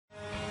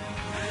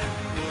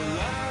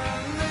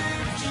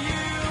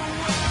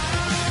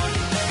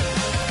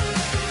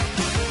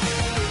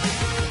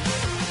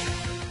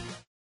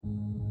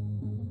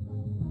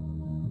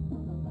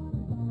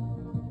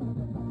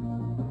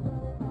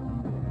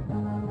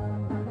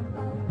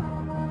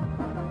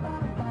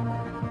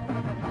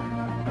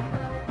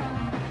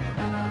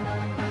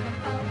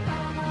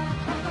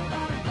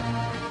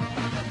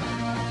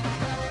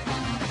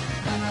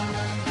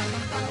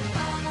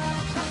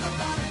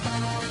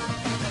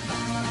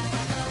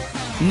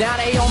Now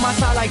they on my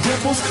side like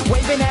dimples,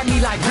 waving at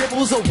me like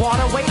ripples of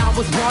water. Way I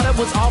was brought up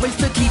was always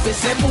to keep it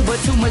simple, but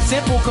too much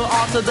simple could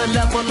alter the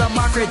level of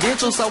my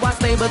credentials. So I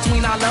stay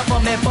between, I love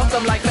them and fuck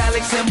them like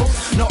phallic symbols.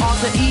 No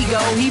alter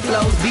ego, he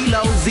flows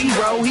below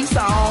zero. He's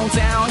the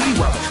hometown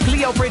hero.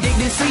 Cleo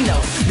predicted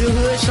C-No. The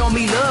hood show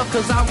me love,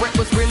 cause I rap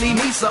what's really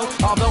me. So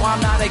although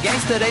I'm not a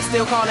gangster, they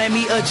still calling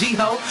me a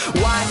G-Ho.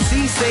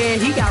 YC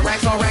said he got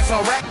racks on racks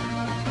on racks.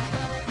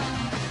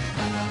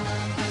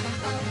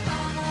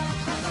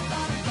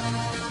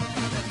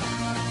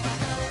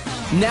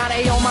 Now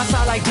they on my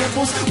side like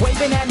dimples,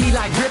 waving at me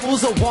like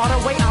ripples of water.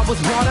 Way I was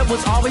brought up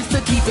was always to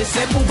keep it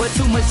simple, but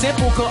too much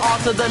simple could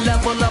alter the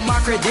level of my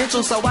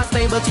credentials. So I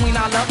stay between,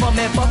 I love them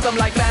and fuck them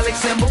like phallic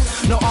symbols.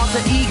 No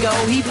alter ego,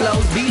 he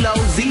flows below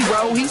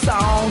zero. He's the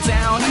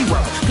hometown hero.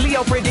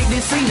 Cleo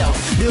predicted C-No.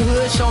 The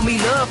hood show me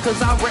love,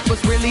 cause I rap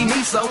what's really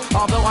me. So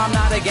although I'm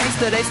not a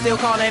gangster, they still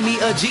calling me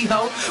a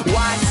G-Ho.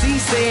 YC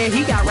said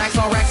he got racks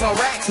on racks on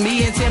racks.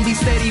 Me and Tim be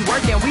steady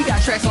working, we got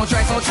tracks on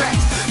tracks on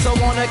tracks. So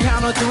on the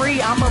count of three,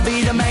 I'ma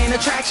be the main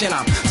attraction.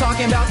 I'm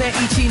talking about that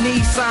Ichi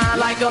sign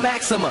like a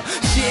Maxima.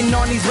 Shitting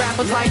on these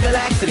rappers like a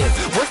laxative.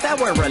 What's that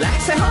word,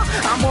 relaxing, huh?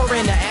 I'm more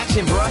into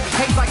action, bruh.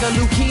 Hate's like a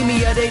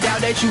leukemia, they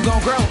doubt that you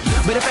gon' grow.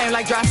 But if ain't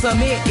like dry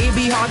submit, it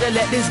be hard to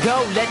let this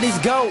go, let this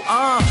go,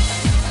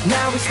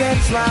 Now we steady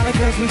smiling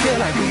cause we feel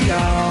like we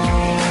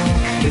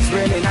own. It's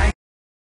really nice.